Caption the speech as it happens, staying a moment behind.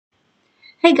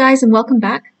Hey guys, and welcome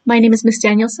back. My name is Miss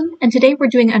Danielson, and today we're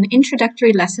doing an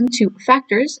introductory lesson to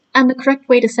factors and the correct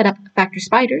way to set up factor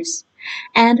spiders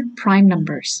and prime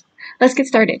numbers. Let's get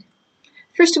started.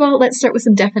 First of all, let's start with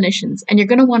some definitions, and you're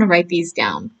going to want to write these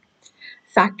down.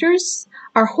 Factors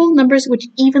are whole numbers which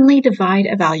evenly divide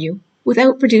a value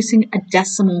without producing a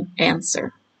decimal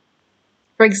answer.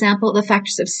 For example, the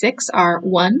factors of 6 are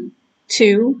 1,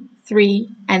 2, 3,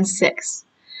 and 6,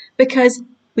 because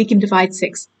we can divide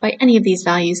 6 by any of these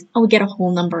values and we get a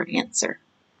whole number answer.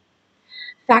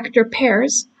 Factor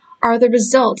pairs are the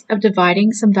result of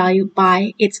dividing some value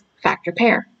by its factor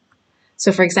pair.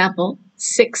 So for example,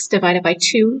 6 divided by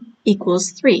 2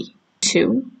 equals 3.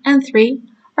 2 and 3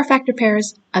 are factor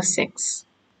pairs of 6.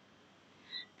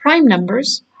 Prime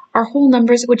numbers are whole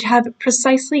numbers which have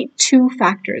precisely 2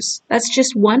 factors. That's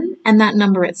just 1 and that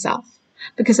number itself.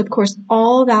 Because of course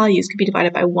all values could be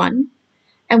divided by 1.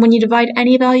 And when you divide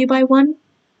any value by 1,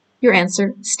 your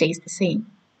answer stays the same.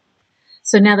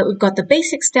 So now that we've got the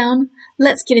basics down,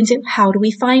 let's get into how do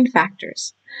we find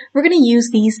factors. We're going to use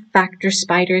these factor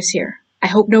spiders here. I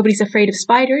hope nobody's afraid of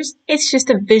spiders. It's just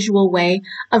a visual way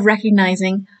of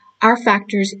recognizing our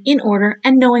factors in order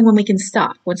and knowing when we can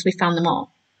stop once we found them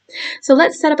all. So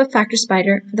let's set up a factor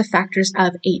spider for the factors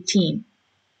of 18.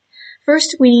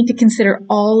 First, we need to consider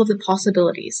all of the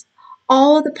possibilities.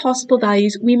 All of the possible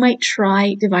values we might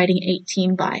try dividing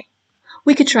 18 by.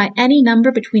 We could try any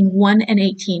number between 1 and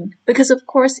 18 because of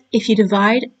course if you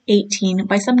divide 18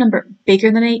 by some number bigger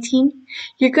than 18,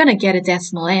 you're going to get a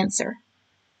decimal answer.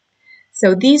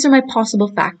 So these are my possible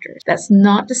factors. That's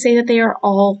not to say that they are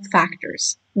all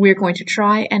factors. We're going to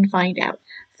try and find out.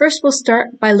 First we'll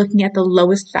start by looking at the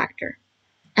lowest factor.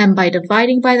 And by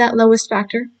dividing by that lowest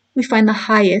factor, we find the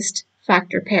highest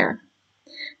factor pair.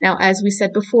 Now, as we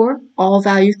said before, all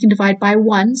values can divide by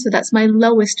 1, so that's my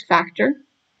lowest factor.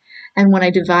 And when I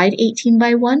divide 18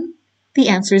 by 1, the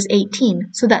answer is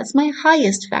 18, so that's my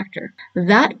highest factor.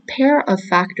 That pair of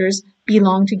factors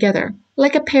belong together,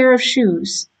 like a pair of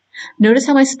shoes. Notice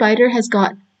how my spider has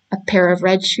got a pair of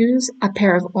red shoes, a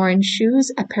pair of orange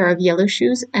shoes, a pair of yellow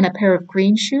shoes, and a pair of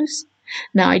green shoes.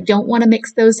 Now, I don't want to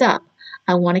mix those up.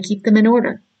 I want to keep them in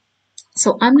order.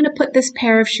 So I'm going to put this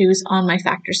pair of shoes on my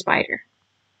factor spider.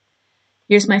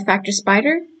 Here's my factor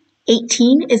spider.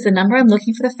 18 is the number I'm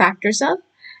looking for the factors of,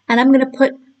 and I'm going to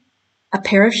put a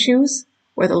pair of shoes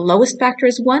where the lowest factor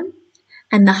is 1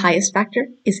 and the highest factor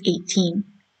is 18.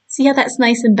 See how that's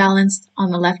nice and balanced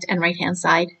on the left and right hand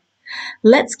side?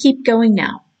 Let's keep going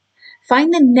now.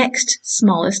 Find the next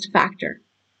smallest factor,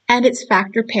 and its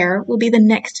factor pair will be the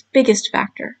next biggest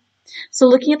factor. So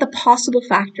looking at the possible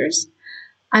factors,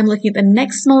 I'm looking at the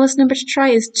next smallest number to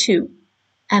try is 2.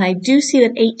 And I do see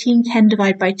that 18 can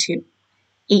divide by 2.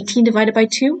 18 divided by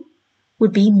 2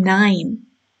 would be 9.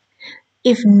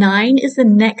 If 9 is the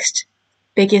next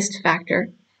biggest factor,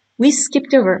 we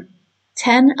skipped over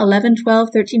 10, 11, 12,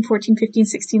 13, 14, 15,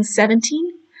 16,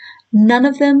 17. None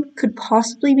of them could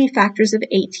possibly be factors of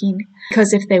 18,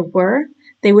 because if they were,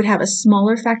 they would have a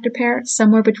smaller factor pair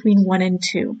somewhere between 1 and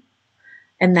 2.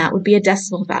 And that would be a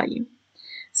decimal value.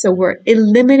 So we're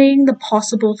eliminating the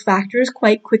possible factors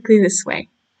quite quickly this way.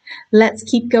 Let's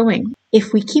keep going.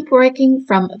 If we keep working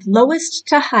from lowest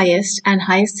to highest and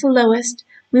highest to lowest,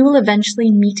 we will eventually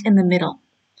meet in the middle.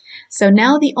 So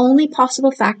now the only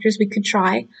possible factors we could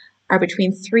try are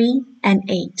between 3 and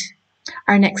 8.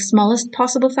 Our next smallest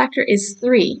possible factor is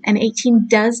 3, and 18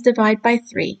 does divide by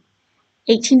 3.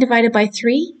 18 divided by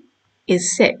 3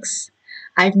 is 6.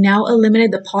 I've now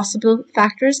eliminated the possible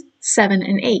factors 7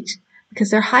 and 8 because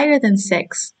they're higher than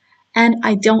 6. And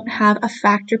I don't have a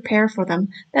factor pair for them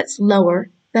that's lower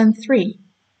than 3.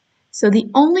 So the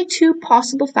only 2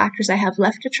 possible factors I have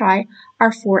left to try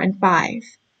are 4 and 5.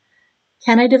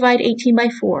 Can I divide 18 by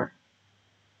 4?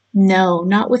 No,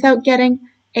 not without getting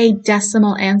a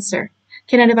decimal answer.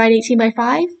 Can I divide 18 by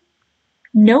 5?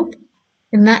 Nope.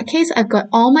 In that case, I've got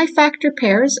all my factor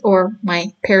pairs, or my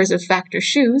pairs of factor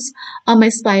shoes, on my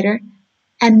spider,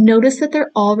 and notice that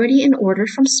they're already in order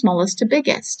from smallest to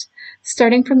biggest.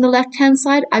 Starting from the left-hand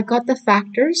side, I've got the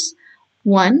factors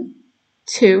 1,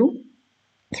 2,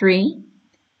 3,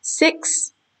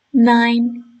 6,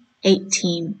 9,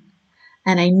 18.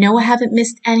 And I know I haven't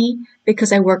missed any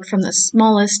because I worked from the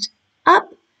smallest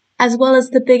up as well as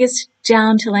the biggest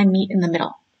down till I meet in the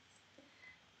middle.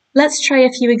 Let's try a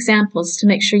few examples to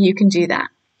make sure you can do that.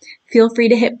 Feel free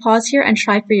to hit pause here and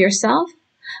try for yourself,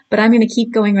 but I'm going to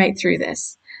keep going right through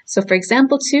this. So for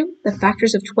example 2, the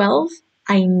factors of 12,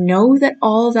 I know that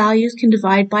all values can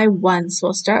divide by 1, so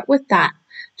I'll start with that.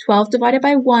 12 divided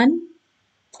by 1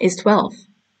 is 12.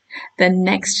 The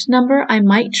next number I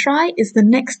might try is the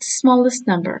next smallest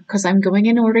number, because I'm going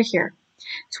in order here.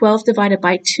 12 divided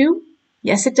by 2.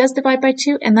 Yes, it does divide by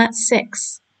 2, and that's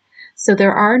 6. So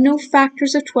there are no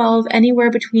factors of 12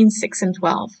 anywhere between 6 and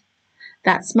 12.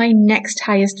 That's my next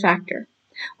highest factor.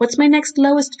 What's my next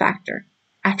lowest factor?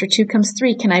 After 2 comes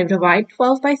 3. Can I divide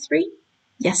 12 by 3?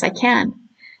 Yes, I can.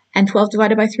 And 12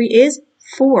 divided by 3 is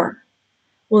 4.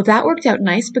 Well, that worked out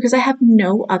nice because I have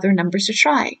no other numbers to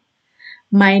try.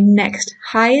 My next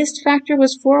highest factor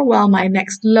was 4, while my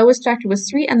next lowest factor was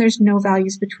 3, and there's no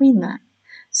values between that.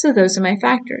 So those are my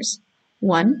factors.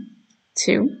 1,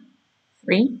 2,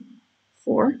 3,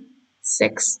 4,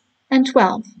 6, and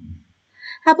 12.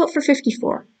 How about for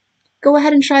 54? Go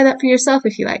ahead and try that for yourself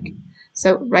if you like.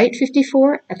 So write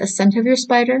 54 at the center of your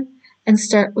spider and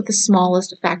start with the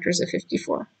smallest factors of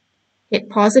 54. Hit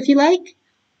pause if you like.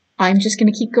 I'm just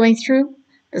going to keep going through.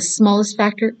 The smallest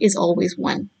factor is always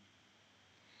 1.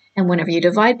 And whenever you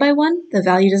divide by 1, the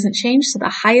value doesn't change, so the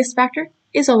highest factor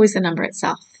is always the number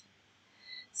itself.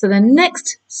 So the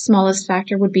next smallest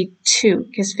factor would be 2,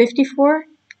 because 54,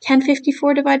 can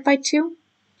 54 divide by 2?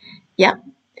 Yep,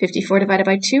 54 divided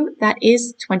by 2, that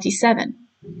is 27.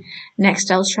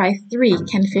 Next, I'll try 3.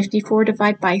 Can 54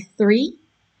 divide by 3?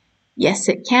 Yes,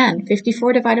 it can.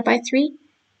 54 divided by 3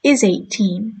 is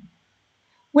 18.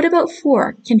 What about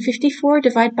 4? Can 54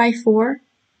 divide by 4?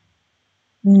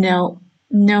 No,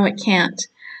 it can't.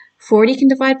 40 can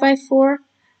divide by 4.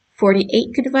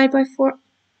 48 could divide by 4.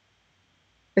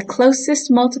 The closest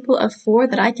multiple of 4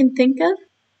 that I can think of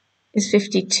is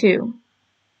 52.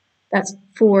 That's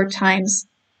 4 times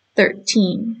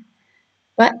 13.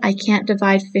 But I can't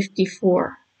divide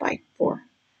 54 by 4.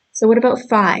 So what about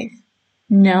 5?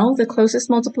 No, the closest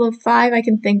multiple of 5 I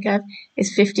can think of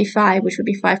is 55, which would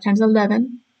be 5 times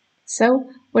 11. So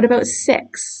what about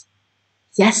 6?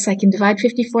 Yes, I can divide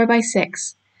 54 by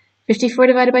 6. 54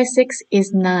 divided by 6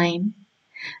 is 9.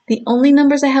 The only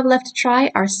numbers I have left to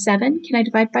try are 7. Can I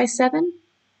divide by 7?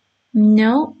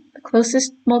 No, the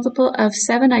closest multiple of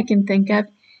 7 I can think of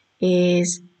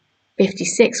is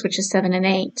 56, which is 7 and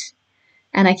 8.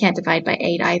 And I can't divide by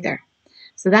 8 either.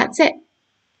 So that's it.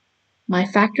 My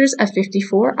factors of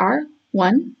 54 are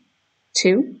 1,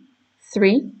 2,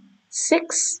 3,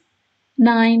 6,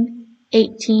 9,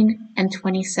 18, and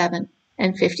 27,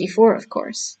 and 54, of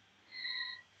course.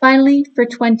 Finally, for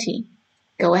 20,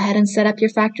 go ahead and set up your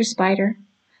factor spider.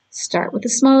 Start with the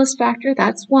smallest factor,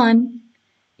 that's 1.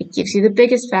 It gives you the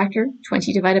biggest factor.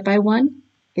 20 divided by 1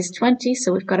 is 20,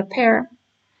 so we've got a pair.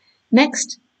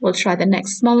 Next, we'll try the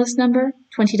next smallest number,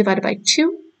 20 divided by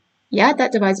 2. Yeah,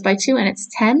 that divides by 2, and it's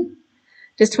 10.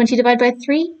 Does 20 divide by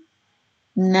 3?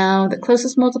 No, the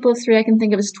closest multiple of 3 I can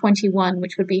think of is 21,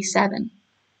 which would be 7.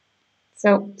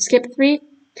 So skip 3.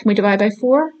 Can we divide by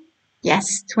 4?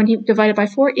 Yes, 20 divided by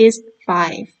 4 is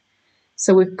 5.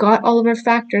 So we've got all of our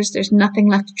factors. There's nothing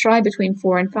left to try between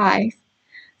 4 and 5.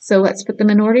 So let's put them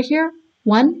in order here.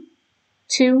 1,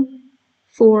 2,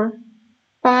 4,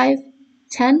 5,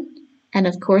 10, and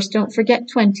of course don't forget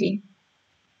 20.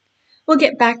 We'll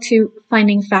get back to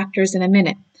finding factors in a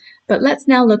minute, but let's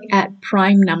now look at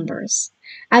prime numbers.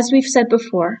 As we've said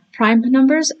before, prime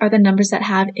numbers are the numbers that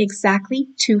have exactly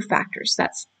 2 factors.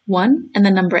 That's 1 and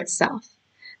the number itself.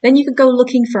 Then you could go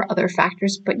looking for other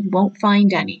factors, but you won't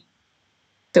find any.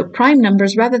 So prime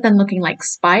numbers, rather than looking like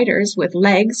spiders with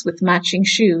legs with matching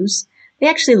shoes, they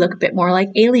actually look a bit more like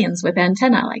aliens with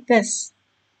antennae like this.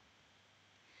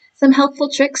 Some helpful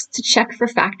tricks to check for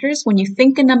factors when you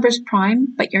think a number's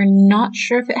prime, but you're not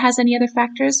sure if it has any other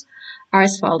factors, are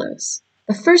as follows.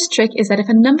 The first trick is that if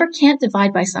a number can't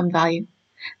divide by some value,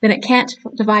 then it can't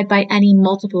divide by any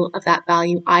multiple of that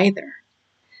value either.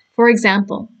 For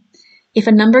example, if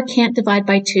a number can't divide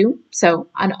by 2, so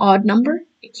an odd number,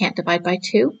 it can't divide by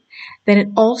 2, then it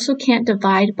also can't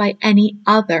divide by any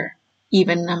other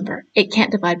even number. It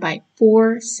can't divide by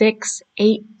 4, 6,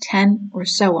 8, 10, or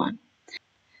so on.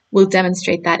 We'll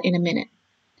demonstrate that in a minute.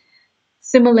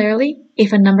 Similarly,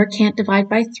 if a number can't divide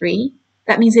by 3,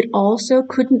 that means it also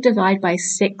couldn't divide by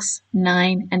 6,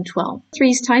 9, and 12.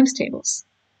 3's times tables.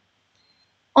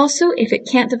 Also, if it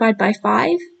can't divide by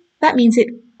 5, that means it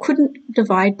couldn't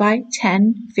divide by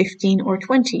 10, 15, or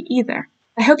 20 either.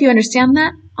 I hope you understand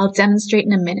that. I'll demonstrate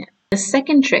in a minute. The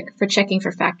second trick for checking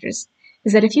for factors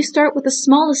is that if you start with the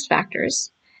smallest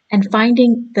factors and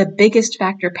finding the biggest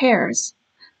factor pairs,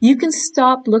 you can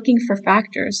stop looking for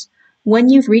factors when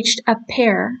you've reached a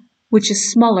pair which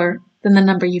is smaller than the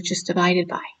number you've just divided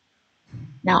by.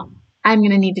 Now, I'm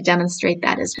going to need to demonstrate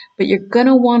that but you're going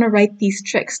to want to write these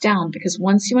tricks down because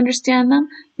once you understand them,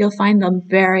 you'll find them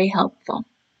very helpful.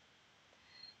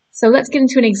 So let's get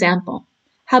into an example.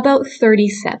 How about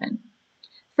 37?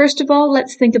 First of all,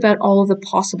 let's think about all of the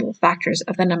possible factors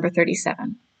of the number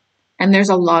 37. And there's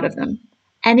a lot of them.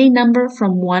 Any number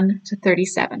from 1 to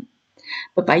 37.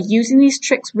 But by using these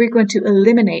tricks, we're going to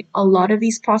eliminate a lot of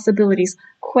these possibilities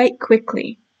quite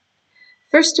quickly.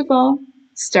 First of all,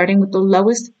 starting with the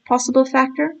lowest possible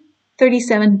factor,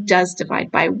 37 does divide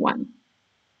by 1.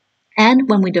 And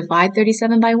when we divide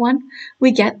 37 by 1,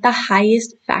 we get the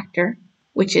highest factor,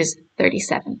 which is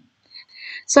 37.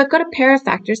 So I've got a pair of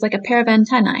factors, like a pair of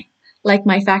antennae, like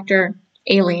my factor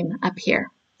alien up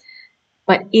here.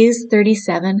 But is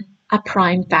 37 a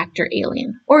prime factor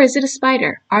alien? Or is it a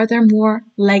spider? Are there more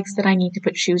legs that I need to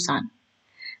put shoes on?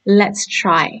 Let's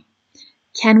try.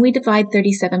 Can we divide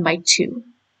 37 by 2?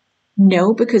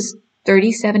 No, because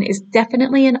 37 is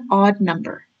definitely an odd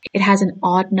number. It has an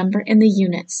odd number in the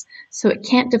units, so it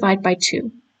can't divide by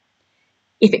 2.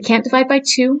 If it can't divide by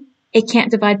 2, it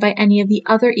can't divide by any of the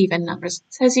other even numbers.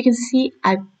 So as you can see,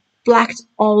 I've blacked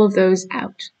all of those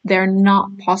out. They're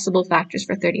not possible factors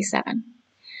for 37.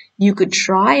 You could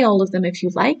try all of them if you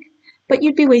like, but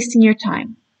you'd be wasting your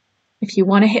time. If you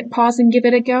want to hit pause and give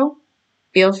it a go,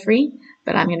 feel free,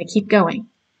 but I'm going to keep going.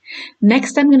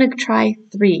 Next, I'm going to try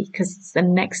 3 because it's the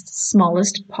next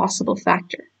smallest possible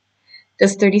factor.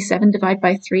 Does 37 divide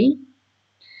by 3?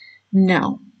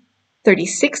 No.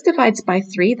 36 divides by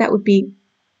 3, that would be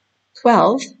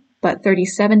 12, but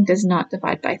 37 does not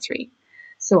divide by 3.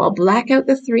 So I'll black out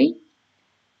the 3,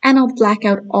 and I'll black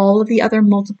out all of the other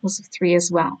multiples of 3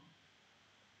 as well.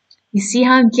 You see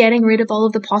how I'm getting rid of all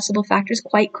of the possible factors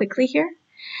quite quickly here?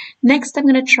 Next, I'm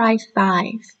going to try 5.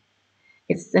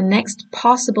 It's the next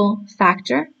possible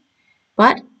factor,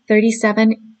 but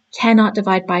 37 cannot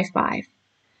divide by 5.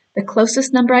 The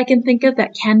closest number I can think of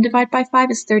that can divide by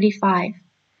 5 is 35,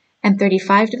 and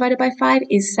 35 divided by 5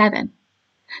 is 7.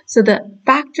 So the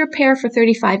factor pair for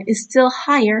 35 is still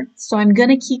higher, so I'm going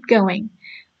to keep going.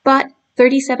 But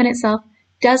 37 itself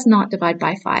does not divide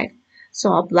by 5,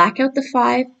 so I'll black out the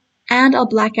 5, and I'll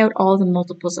black out all the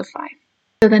multiples of 5.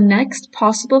 So the next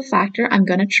possible factor I'm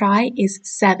going to try is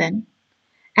 7.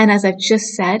 And as I've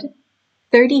just said,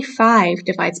 35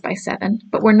 divides by 7,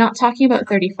 but we're not talking about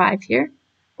 35 here.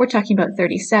 We're talking about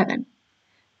 37.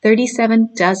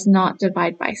 37 does not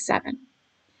divide by 7.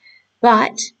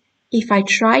 But if I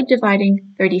tried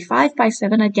dividing 35 by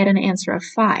 7, I'd get an answer of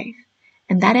 5.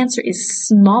 And that answer is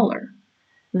smaller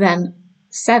than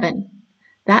 7.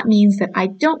 That means that I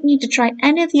don't need to try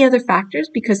any of the other factors,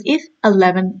 because if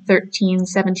 11, 13,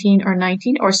 17, or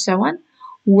 19, or so on,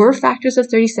 were factors of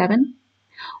 37,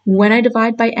 when I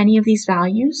divide by any of these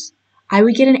values, I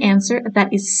would get an answer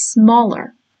that is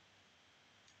smaller,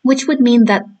 which would mean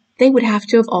that they would have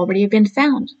to have already been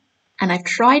found. And I've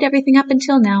tried everything up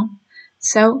until now,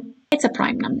 so it's a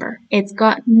prime number. It's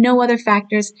got no other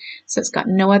factors, so it's got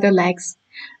no other legs.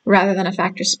 Rather than a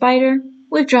factor spider,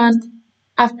 we've drawn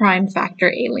a prime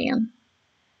factor alien.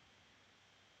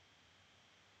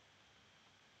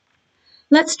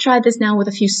 Let's try this now with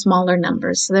a few smaller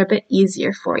numbers so they're a bit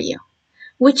easier for you.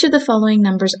 Which of the following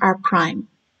numbers are prime?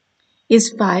 Is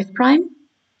 5 prime?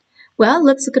 Well,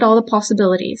 let's look at all the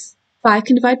possibilities. 5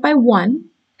 can divide by 1,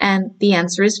 and the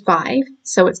answer is 5,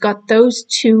 so it's got those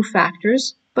two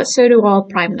factors, but so do all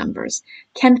prime numbers.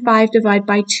 Can 5 divide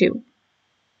by 2?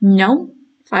 No,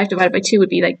 5 divided by 2 would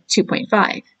be like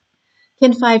 2.5.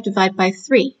 Can 5 divide by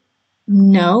 3?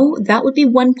 No, that would be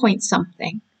 1 point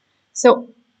something. So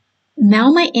now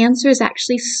my answer is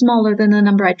actually smaller than the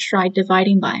number I tried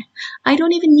dividing by. I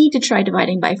don't even need to try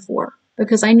dividing by 4,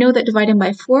 because I know that dividing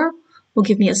by 4 will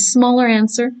give me a smaller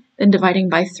answer than dividing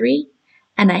by 3,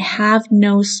 and I have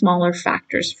no smaller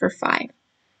factors for 5.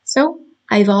 So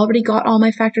I've already got all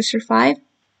my factors for 5.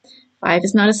 5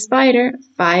 is not a spider,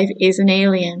 5 is an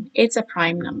alien. It's a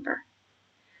prime number.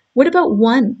 What about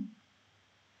 1?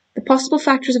 The possible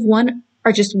factors of 1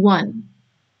 are just 1.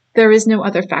 There is no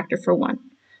other factor for 1.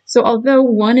 So although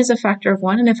 1 is a factor of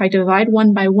 1, and if I divide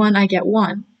 1 by 1, I get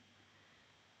 1,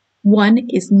 1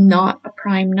 is not a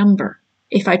prime number.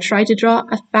 If I tried to draw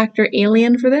a factor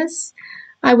alien for this,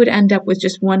 I would end up with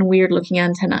just one weird looking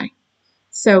antennae.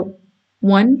 So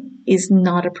 1 is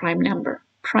not a prime number.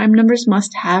 Prime numbers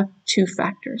must have 2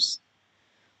 factors.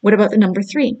 What about the number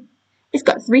 3? It's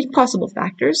got 3 possible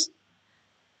factors.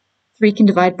 3 can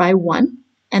divide by 1,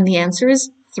 and the answer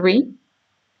is 3.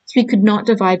 3 could not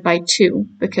divide by 2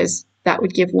 because that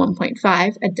would give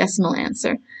 1.5, a decimal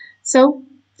answer. So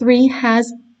 3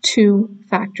 has 2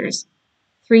 factors.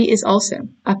 3 is also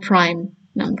a prime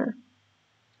number.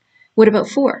 What about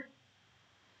 4?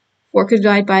 4 could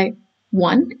divide by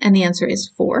 1, and the answer is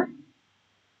 4.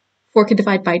 4 could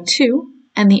divide by 2,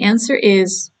 and the answer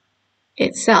is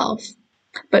itself.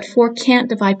 but 4 can't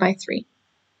divide by 3.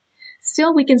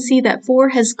 Still, we can see that 4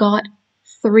 has got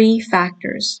 3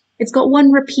 factors. It's got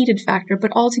one repeated factor,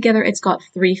 but altogether it's got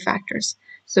 3 factors.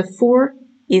 So 4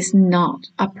 is not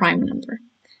a prime number.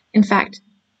 In fact,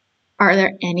 are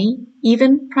there any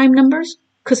even prime numbers?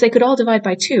 Because they could all divide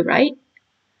by 2, right?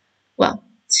 Well,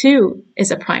 2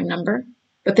 is a prime number,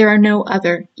 but there are no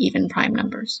other even prime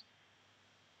numbers.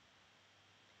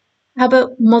 How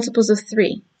about multiples of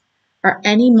 3? Are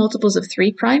any multiples of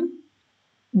 3 prime?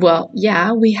 Well,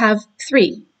 yeah, we have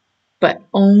 3, but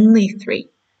only 3.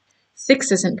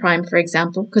 6 isn't prime, for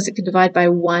example, because it could divide by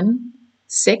 1,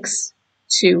 6,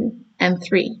 2, and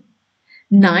 3.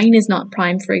 9 is not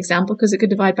prime, for example, because it could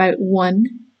divide by 1,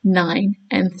 9,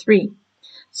 and 3.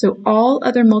 So all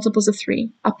other multiples of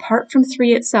 3, apart from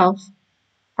 3 itself,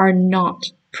 are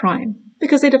not prime,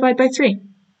 because they divide by 3.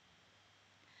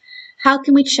 How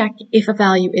can we check if a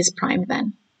value is prime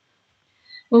then?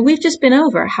 Well, we've just been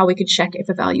over how we could check if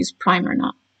a value is prime or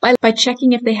not, by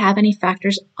checking if they have any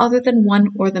factors other than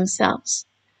 1 or themselves.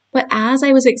 But as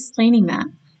I was explaining that,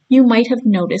 you might have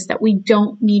noticed that we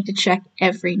don't need to check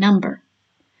every number.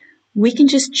 We can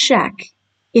just check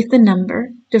if the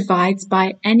number divides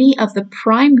by any of the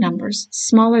prime numbers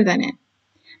smaller than it.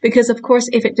 Because of course,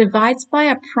 if it divides by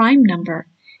a prime number,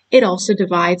 it also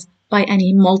divides by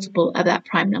any multiple of that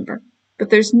prime number. But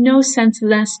there's no sense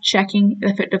in us checking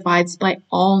if it divides by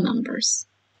all numbers.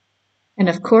 And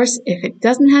of course, if it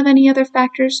doesn't have any other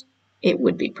factors, it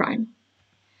would be prime.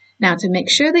 Now, to make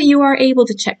sure that you are able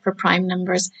to check for prime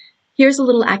numbers, here's a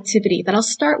little activity that I'll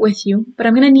start with you, but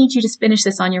I'm going to need you to finish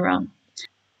this on your own.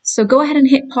 So go ahead and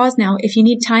hit pause now if you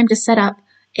need time to set up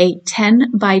a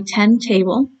 10 by 10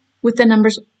 table with the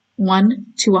numbers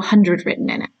 1 to 100 written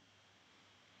in it.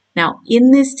 Now,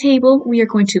 in this table, we are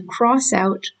going to cross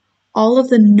out all of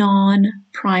the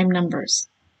non-prime numbers.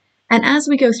 And as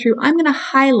we go through, I'm going to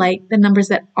highlight the numbers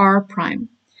that are prime.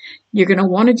 You're going to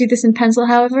want to do this in pencil,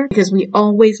 however, because we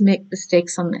always make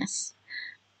mistakes on this.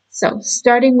 So,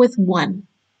 starting with 1.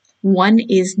 1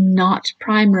 is not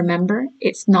prime, remember?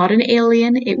 It's not an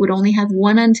alien. It would only have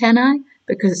one antennae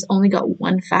because it's only got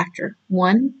one factor.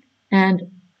 1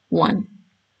 and 1.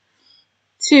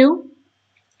 2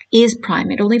 is prime.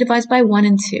 It only divides by 1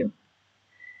 and 2.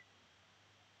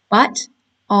 But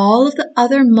all of the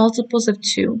other multiples of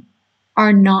 2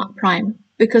 are not prime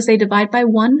because they divide by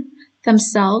 1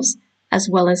 themselves as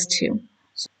well as 2.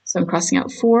 So I'm crossing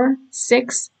out 4,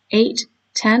 6, 8,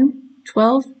 10,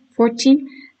 12, 14,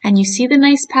 and you see the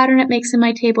nice pattern it makes in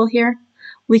my table here?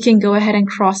 We can go ahead and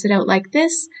cross it out like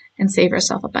this and save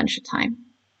ourselves a bunch of time.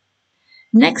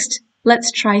 Next,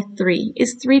 let's try 3.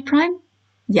 Is 3 prime?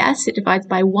 Yes, it divides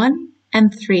by 1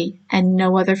 and 3 and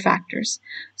no other factors.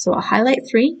 So I'll highlight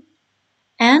 3,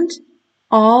 and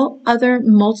all other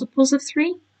multiples of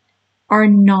 3 are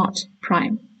not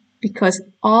prime because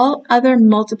all other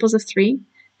multiples of 3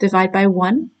 divide by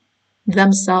 1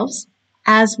 themselves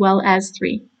as well as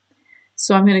 3.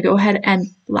 So I'm going to go ahead and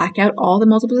black out all the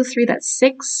multiples of 3. That's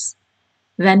 6,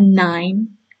 then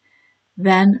 9,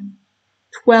 then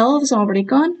 12 is already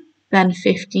gone, then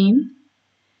 15,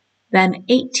 then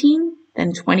 18,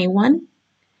 then 21.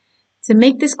 To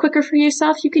make this quicker for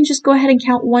yourself, you can just go ahead and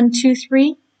count 1, 2,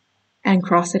 3 and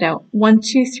cross it out. 1,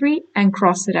 2, 3 and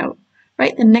cross it out.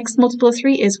 Right? The next multiple of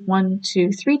 3 is 1,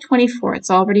 2, 3, 24.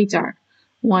 It's already dark.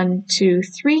 1, 2,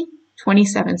 3,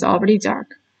 27 is already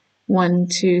dark. 1,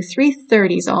 2, 3,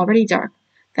 30 is already dark.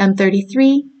 Then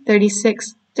 33,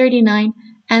 36, 39,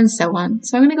 and so on.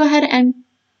 So I'm going to go ahead and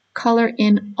color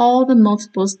in all the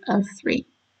multiples of 3.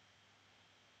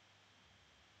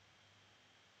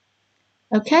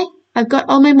 Okay, I've got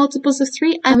all my multiples of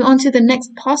 3. I'm on to the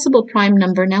next possible prime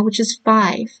number now, which is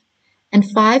 5. And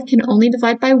 5 can only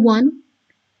divide by 1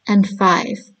 and 5.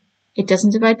 It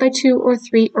doesn't divide by 2 or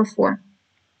 3 or 4.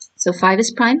 So 5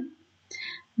 is prime,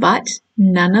 but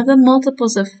none of the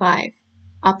multiples of 5,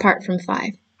 apart from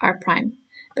 5, are prime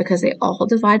because they all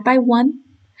divide by 1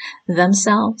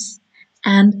 themselves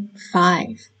and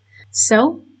 5.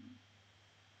 So,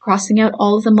 crossing out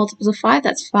all of the multiples of 5,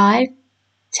 that's 5,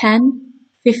 10,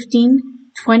 15,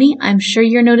 20. I'm sure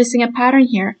you're noticing a pattern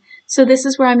here. So this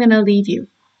is where I'm going to leave you.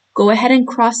 Go ahead and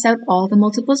cross out all the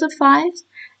multiples of 5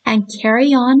 and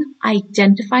carry on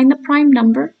identifying the prime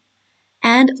number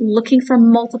and looking for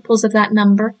multiples of that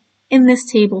number in this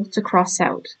table to cross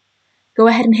out. Go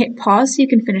ahead and hit pause so you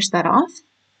can finish that off,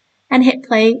 and hit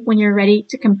play when you're ready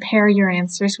to compare your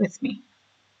answers with me.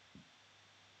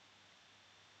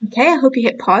 Okay, I hope you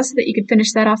hit pause so that you can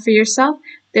finish that off for yourself.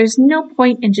 There's no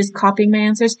point in just copying my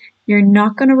answers. You're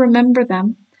not going to remember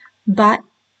them, but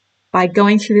by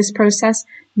going through this process,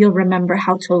 you'll remember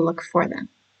how to look for them.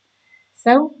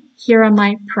 So here are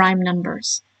my prime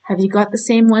numbers. Have you got the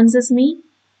same ones as me?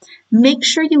 Make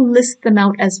sure you list them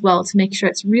out as well to make sure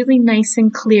it's really nice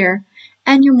and clear,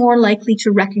 and you're more likely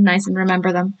to recognize and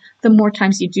remember them the more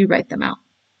times you do write them out.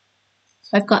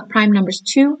 So I've got prime numbers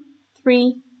 2,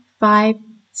 3, 5,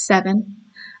 7,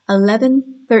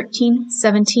 11, 13,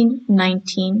 17,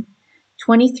 19,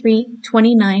 23,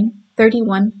 29,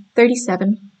 31,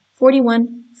 37,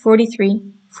 41,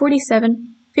 43,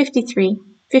 47, 53,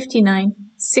 59,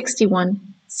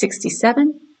 61,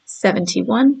 67,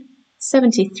 71,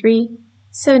 73,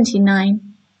 79,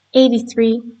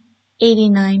 83,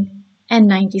 89, and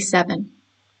 97.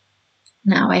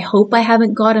 Now I hope I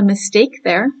haven't got a mistake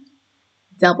there.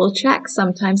 Double check,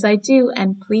 sometimes I do,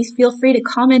 and please feel free to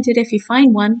comment it if you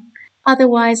find one.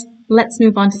 Otherwise, let's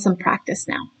move on to some practice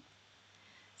now.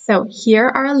 So here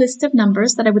are a list of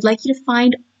numbers that I would like you to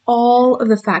find all of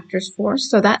the factors for.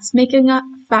 So that's making a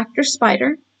factor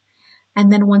spider.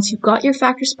 And then once you've got your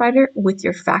factor spider with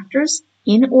your factors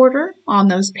in order on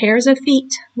those pairs of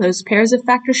feet, those pairs of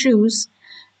factor shoes,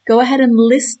 go ahead and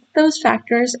list those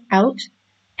factors out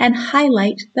and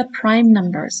highlight the prime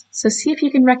numbers. So see if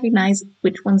you can recognize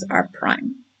which ones are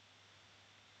prime.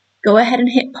 Go ahead and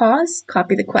hit pause,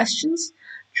 copy the questions,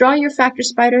 draw your factor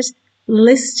spiders,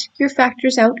 list your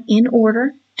factors out in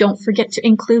order. Don't forget to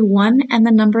include 1 and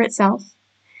the number itself,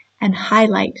 and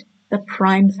highlight the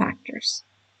prime factors.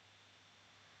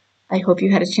 I hope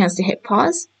you had a chance to hit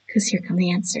pause, because here come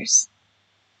the answers.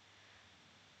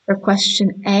 For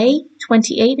question A,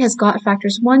 28 has got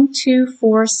factors 1, 2,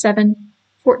 4, 7,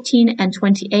 14, and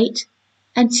 28,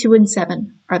 and 2 and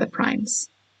 7 are the primes.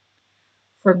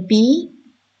 For B,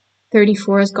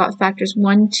 34 has got factors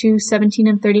 1, 2, 17,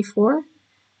 and 34,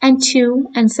 and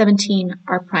 2 and 17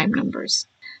 are prime numbers.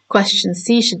 Question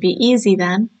C should be easy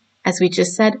then. As we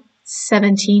just said,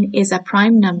 17 is a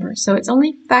prime number, so its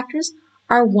only factors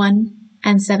are 1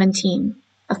 and 17.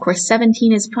 Of course,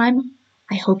 17 is prime.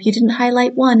 I hope you didn't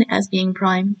highlight 1 as being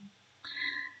prime.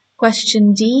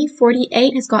 Question D,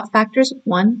 48 has got factors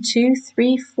 1, 2,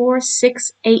 3, 4,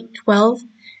 6, 8, 12,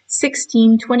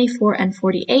 16, 24, and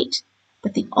 48,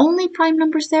 but the only prime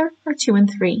numbers there are 2 and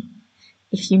 3.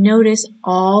 If you notice,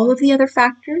 all of the other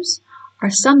factors are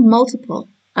some multiple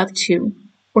of 2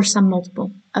 or some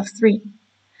multiple of 3.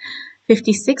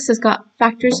 56 has got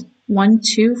factors 1,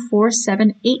 2, 4,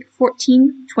 7, 8,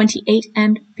 14, 28,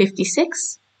 and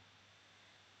 56.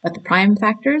 But the prime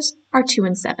factors are 2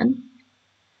 and 7.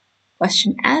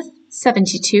 Question F,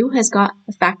 72 has got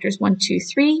the factors 1, 2,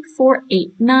 3, 4,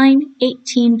 8, 9,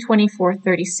 18, 24,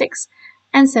 36,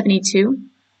 and 72,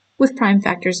 with prime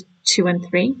factors 2 and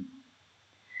 3.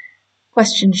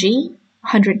 Question G,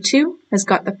 102 has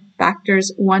got the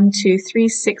factors 1, 2, 3,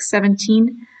 6,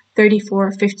 17,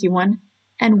 34, 51,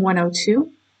 and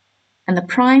 102, and the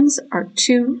primes are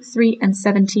 2, 3, and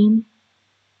 17.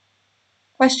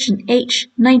 Question H,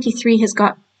 93 has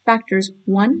got factors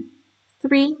 1,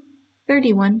 3,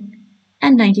 31,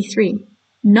 and 93.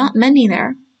 Not many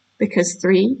there, because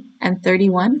 3 and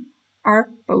 31 are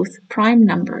both prime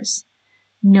numbers.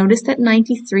 Notice that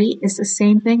 93 is the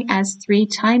same thing as 3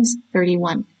 times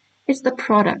 31. It's the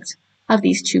product of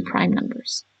these two prime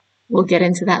numbers. We'll get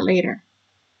into that later.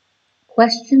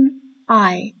 Question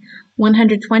I,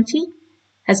 120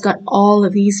 has got all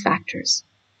of these factors.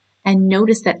 And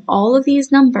notice that all of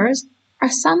these numbers are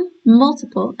some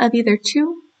multiple of either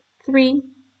 2, 3,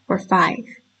 or 5.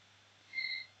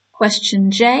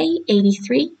 Question J,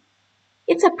 83.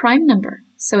 It's a prime number,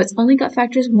 so it's only got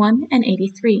factors 1 and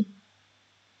 83.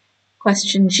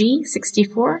 Question G,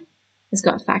 64, has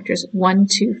got factors 1,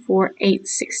 2, 4, 8,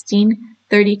 16,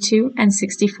 32, and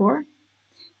 64.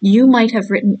 You might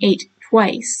have written 8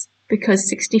 twice, because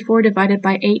 64 divided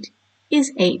by 8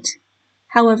 is 8.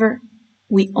 However,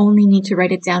 we only need to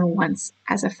write it down once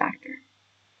as a factor.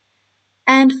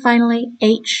 And finally,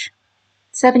 H,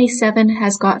 77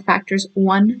 has got factors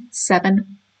 1,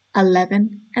 7,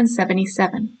 11, and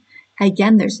 77.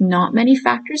 Again, there's not many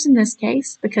factors in this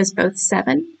case because both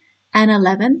 7 and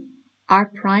 11 are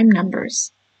prime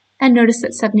numbers. And notice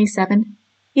that 77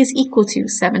 is equal to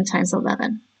 7 times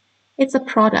 11. It's a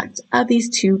product of these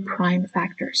two prime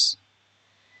factors.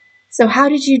 So how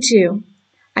did you do?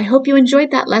 I hope you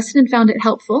enjoyed that lesson and found it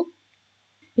helpful.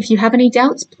 If you have any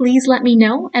doubts, please let me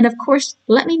know. And of course,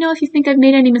 let me know if you think I've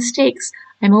made any mistakes.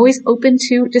 I'm always open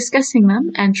to discussing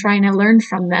them and trying to learn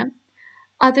from them.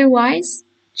 Otherwise,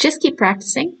 just keep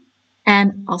practicing,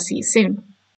 and I'll see you soon.